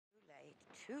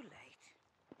too late.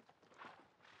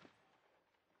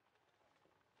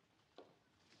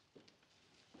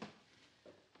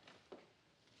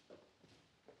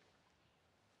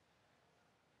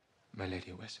 My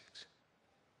Lady of Wessex.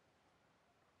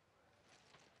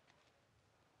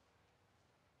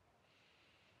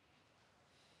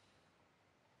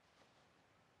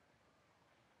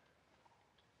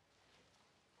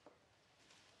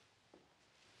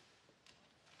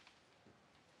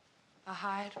 A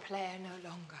hired player no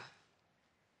longer.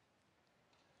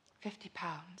 £50,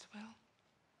 Will,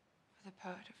 for the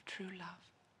poet of true love.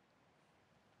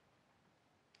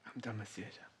 I'm done with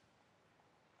theatre.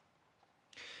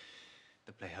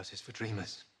 The playhouse is for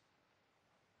dreamers.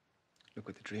 Look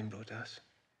what the dream brought us.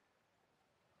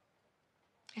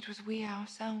 It was we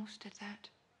ourselves did that.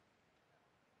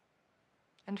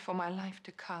 And for my life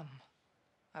to come,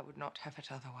 I would not have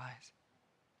it otherwise.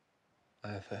 I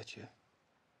have hurt you,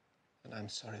 and I'm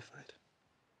sorry for it.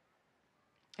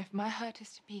 If my hurt is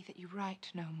to be that you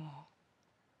write no more,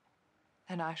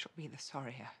 then I shall be the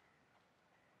sorrier.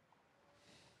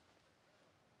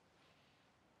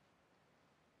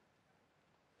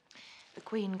 The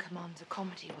Queen commands a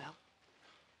comedy, Will.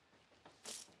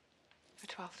 For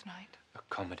Twelfth Night. A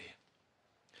comedy.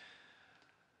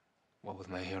 What will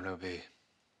my hero be?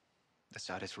 The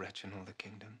saddest wretch in all the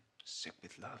kingdom, sick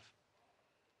with love.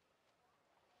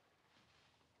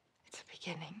 It's a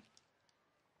beginning.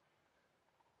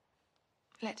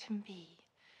 Let him be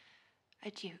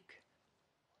a duke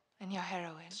and your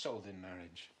heroine. Sold in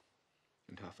marriage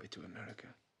and halfway to America.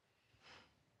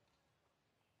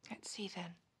 At sea,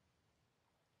 then.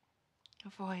 A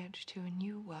voyage to a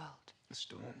new world. The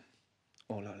storm.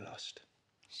 All are lost.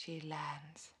 She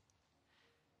lands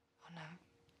on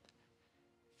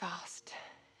a vast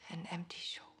and empty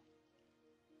shore.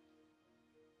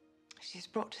 She is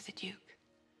brought to the Duke.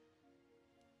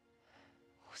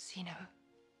 Orsino.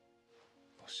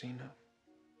 Orsino?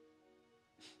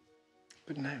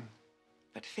 Good name.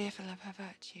 But fearful of her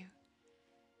virtue,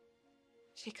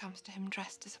 she comes to him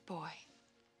dressed as a boy.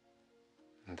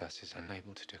 And thus is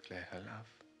unable to declare her love.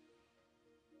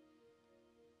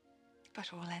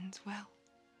 But all ends well.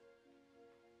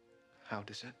 How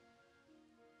does it?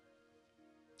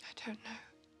 I don't know.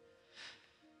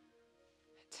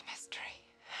 It's a mystery.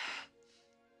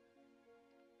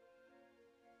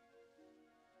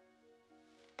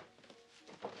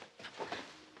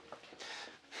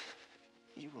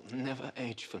 You will never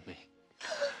age for me,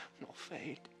 nor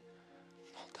fade,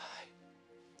 nor die.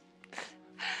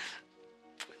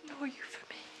 Nor you for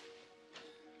me.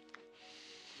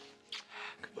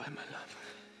 Goodbye, my love.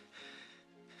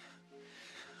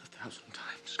 1,000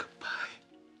 times goodbye.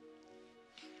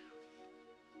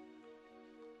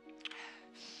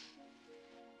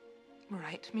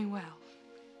 Write me well.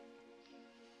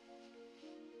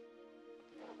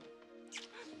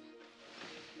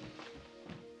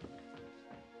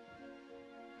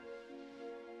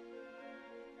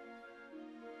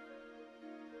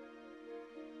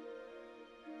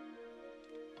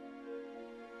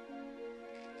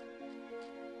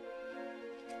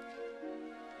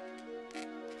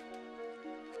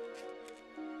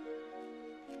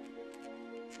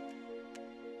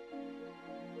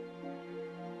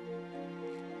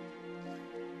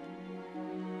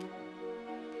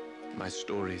 My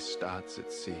story starts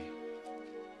at sea.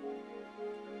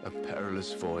 A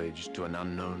perilous voyage to an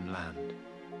unknown land.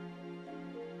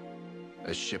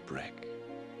 A shipwreck.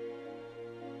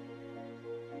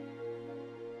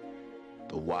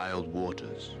 The wild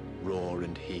waters roar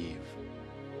and heave.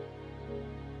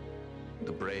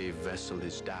 The brave vessel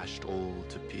is dashed all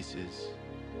to pieces.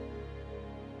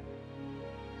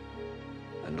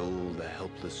 And all the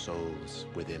helpless souls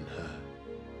within her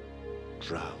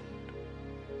drown.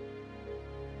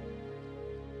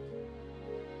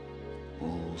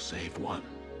 All save one.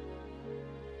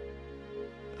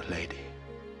 A lady.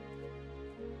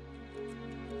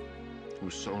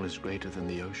 Whose soul is greater than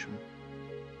the ocean.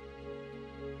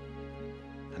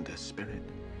 And her spirit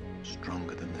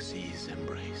stronger than the sea's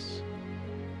embrace.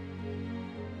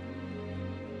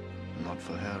 Not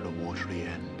for her a watery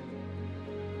end,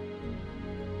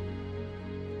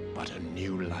 but a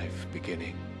new life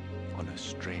beginning on a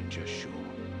stranger shore.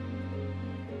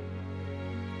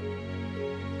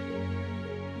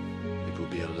 It will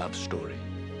be a love story.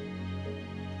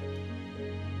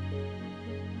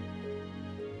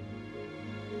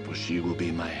 For she will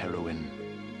be my heroine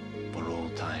for all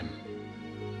time.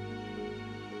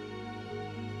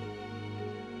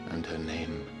 And her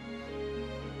name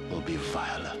will be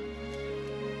Viola.